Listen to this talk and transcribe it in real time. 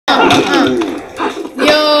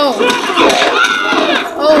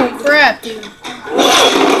too.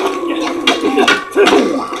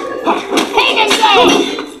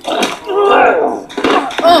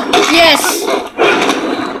 Oh, yes!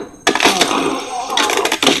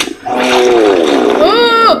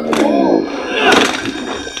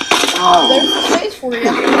 Oh! There's the space for you.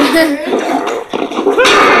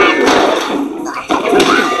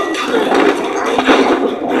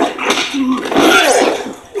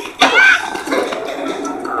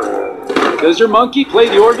 Does your monkey play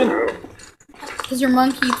the organ? Does your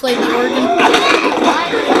monkey play the organ?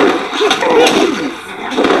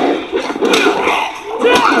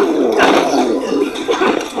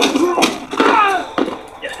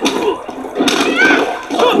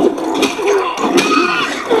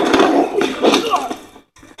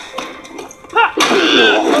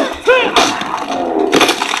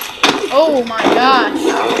 Oh my gosh.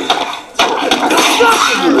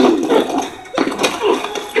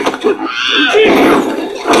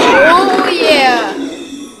 Oh yeah.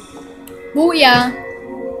 Booyah.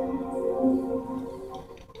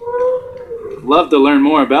 Love to learn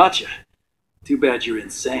more about you. Too bad you're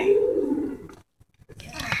insane.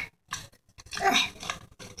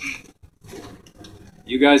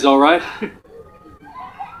 You guys all right?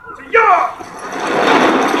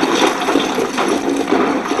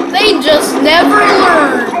 They just never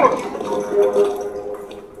learn.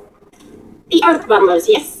 The Earthbombers,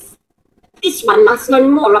 yes. This one must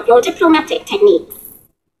learn more of your diplomatic techniques.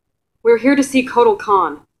 We're here to see Kotal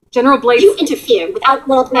Khan. General Blades... You interfere with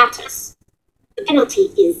outworld matters. The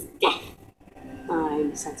penalty is death.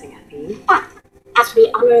 I'm sensing a theme. But, as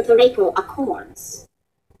we honor the Reiko Accords,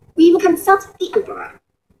 we will consult the Emperor.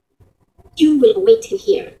 You will await him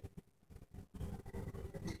here.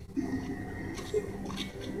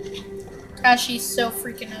 Gosh, she's so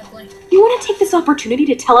freaking ugly. You want to take this opportunity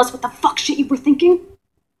to tell us what the fuck shit you were thinking?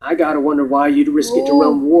 I gotta wonder why you'd risk it to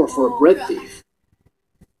realm war for a bread thief.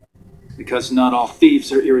 Because not all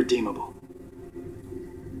thieves are irredeemable.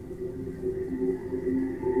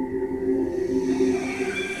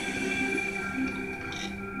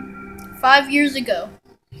 "5 years ago.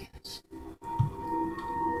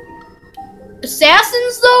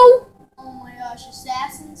 Assassins, though? Oh my gosh,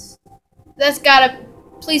 assassins? That's gotta...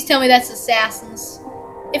 Please tell me that's assassins.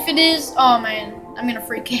 If it is, oh man, I'm gonna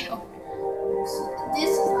freak out.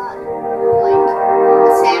 This is not like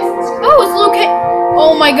Assassin's Creed. Oh, it's Liu Kang.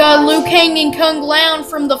 Oh my god, Liu Kang and Kung Lao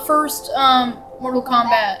from the first Mortal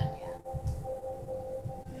Kombat.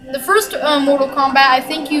 The first Mortal Kombat, I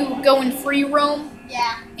think you go in free roam.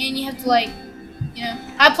 Yeah. And you have to like, you know.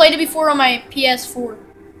 I played it before on my PS4.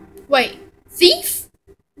 Wait, Thief?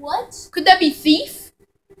 What? Could that be Thief?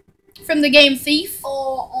 From the game Thief?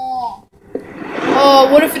 Oh. Oh,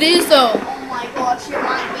 what if it is though? Oh my gosh, you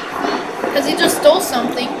might be Thief. Because he just stole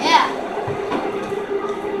something. Yeah.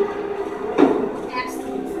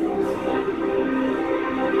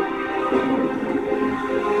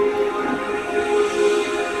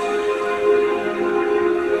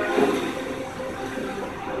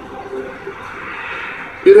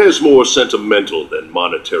 It has more sentimental than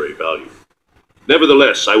monetary value.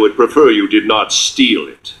 Nevertheless, I would prefer you did not steal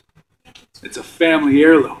it. It's a family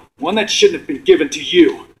heirloom. One that shouldn't have been given to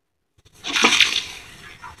you.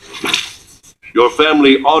 Your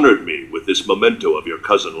family honored me with this memento of your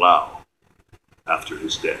cousin Lao after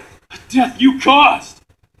his death. The death you caused!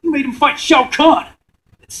 You made him fight Shao Kahn!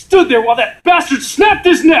 It stood there while that bastard snapped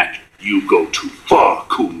his neck! You go too far,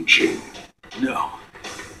 Kun Jing. No.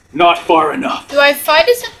 Not far enough. Do I fight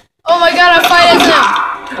as him? Oh my god, I fight as him!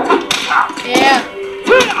 Yeah.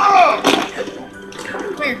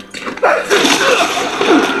 Come here.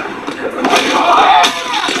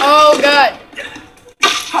 Oh god.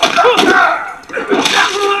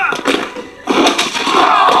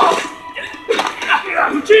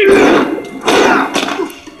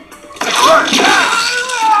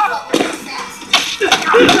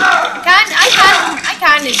 I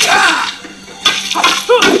kinda do.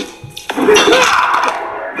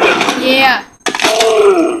 Yeah.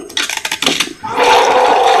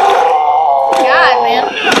 God, man.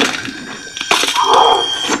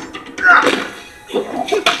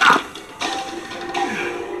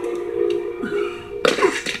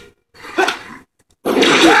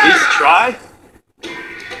 At least try.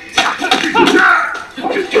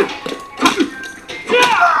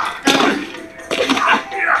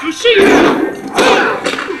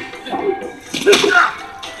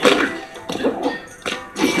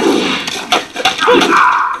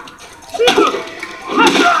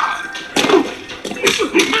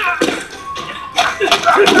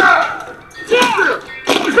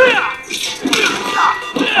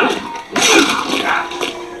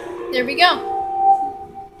 There we go.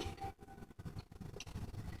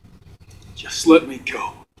 Just let me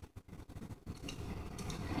go.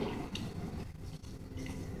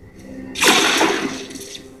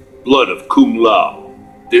 Blood of Kung Lao,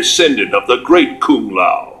 descendant of the great Kung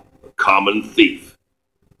Lao, a common thief.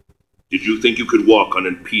 Did you think you could walk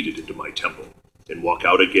unimpeded into my temple and walk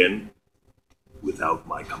out again without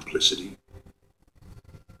my complicity?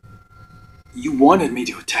 You wanted me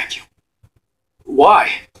to attack you.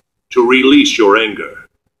 Why? To release your anger,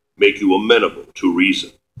 make you amenable to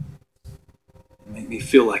reason. Make me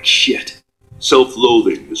feel like shit.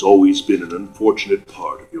 Self-loathing has always been an unfortunate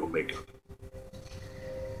part of your makeup.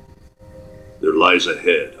 There lies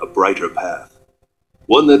ahead a brighter path,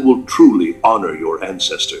 one that will truly honor your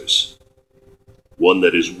ancestors, one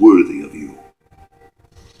that is worthy of you.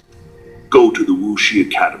 Go to the Wuxi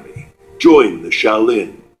Academy, join the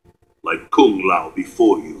Shaolin, like Kung Lao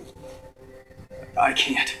before you. I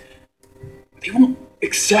can't. They won't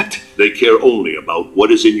accept. They care only about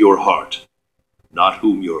what is in your heart, not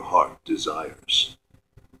whom your heart desires.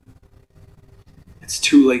 It's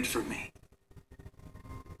too late for me.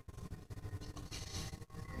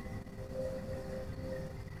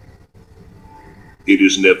 It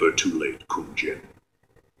is never too late, Kung Jin.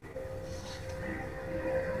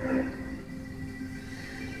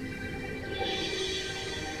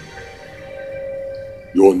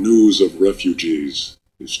 Your news of refugees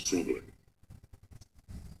is troubling.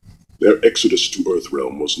 Their exodus to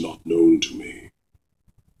Earthrealm was not known to me.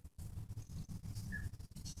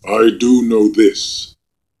 I do know this.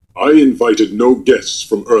 I invited no guests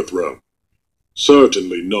from Earthrealm.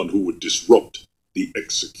 Certainly none who would disrupt the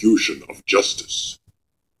execution of justice.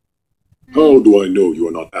 How do I know you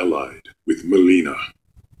are not allied with Melina?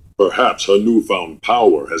 Perhaps her newfound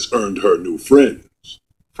power has earned her new friends.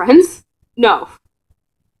 Friends? No.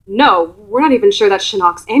 No, we're not even sure that's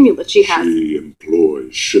Shinnok's amulet she has. She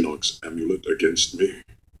employs Shinnok's amulet against me.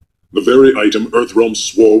 The very item Earthrealm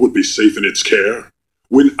swore would be safe in its care,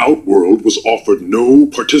 when Outworld was offered no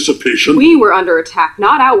participation. We were under attack,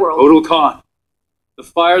 not Outworld. Kotal Khan, the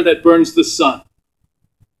fire that burns the sun.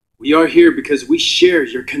 We are here because we share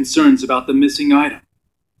your concerns about the missing item.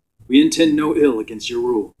 We intend no ill against your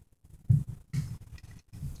rule.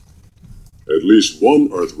 At least one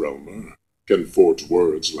Earthrealmer can forge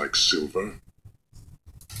words like silver.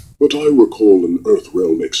 But I recall an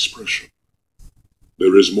Earthrealm expression.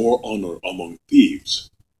 There is more honor among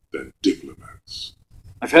thieves than diplomats.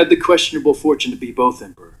 I've had the questionable fortune to be both,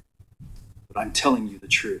 Emperor. But I'm telling you the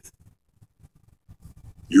truth.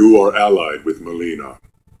 You are allied with Melina.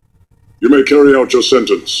 You may carry out your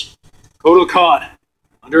sentence. Kotal Khan,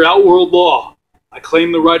 under Outworld law, I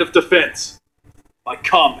claim the right of defense. By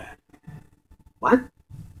combat. What?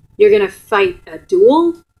 You're gonna fight a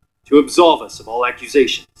duel? To absolve us of all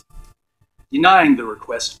accusations. Denying the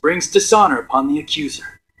request brings dishonor upon the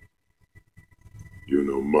accuser. You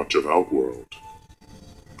know much of Outworld.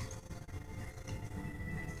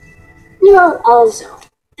 No, also,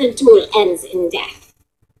 the duel ends in death.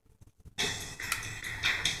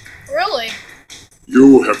 Really?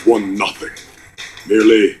 You have won nothing.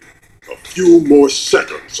 Merely a few more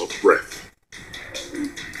seconds of breath.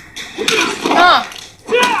 Huh.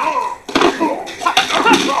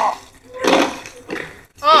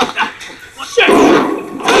 Oh. Shit!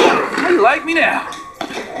 How do you like me now?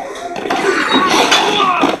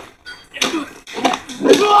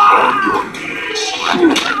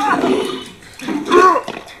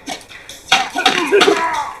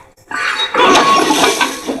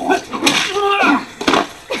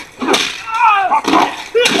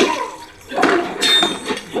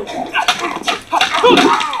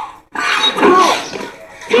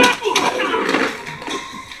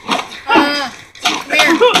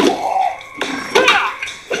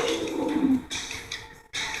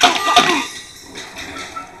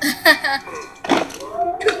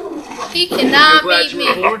 He cannot beat me.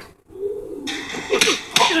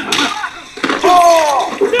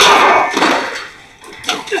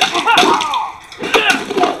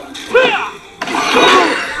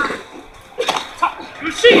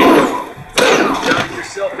 You see it! Got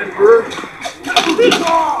yourself, Emperor.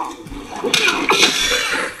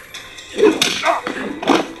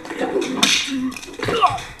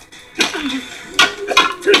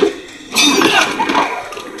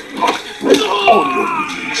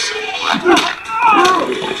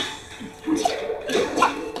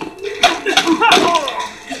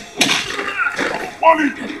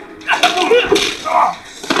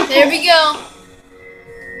 There we go.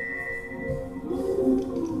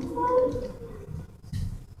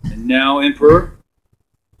 And now, Emperor?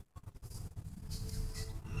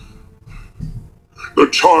 The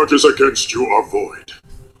charges against you are void.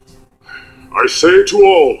 I say to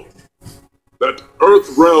all, that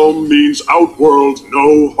Earthrealm means Outworld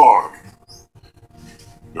no harm.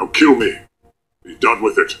 Now kill me. Be done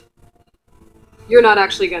with it. You're not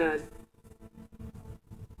actually gonna...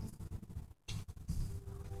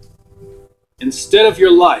 Instead of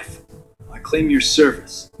your life, I claim your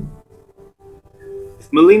service.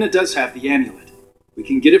 If Melina does have the amulet, we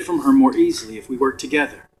can get it from her more easily if we work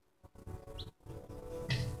together.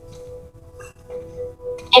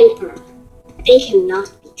 Emperor, they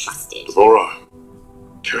cannot be trusted. Devora,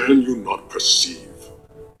 can you not perceive?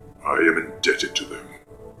 I am indebted to them.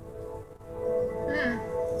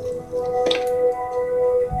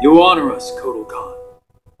 You honor us, Kotal Khan.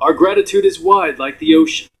 Our gratitude is wide like the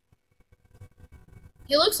ocean.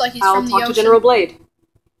 He looks like he's I'll from the talk ocean. to General Blade.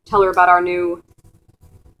 Tell her about our new...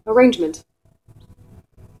 arrangement.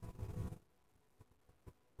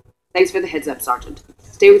 Thanks for the heads up, Sergeant.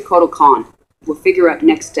 Stay with Kotal Khan. We'll figure out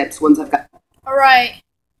next steps once I've got Alright.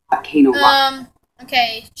 Kano locked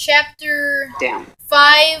Okay. Chapter down.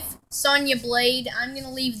 5, Sonya Blade. I'm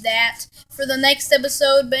gonna leave that for the next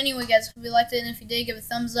episode. But anyway, guys, if you liked it and if you did, give a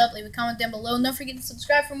thumbs up, leave a comment down below. And don't forget to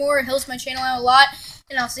subscribe for more. It helps my channel out a lot.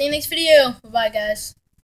 And I'll see you next video. Bye-bye, guys.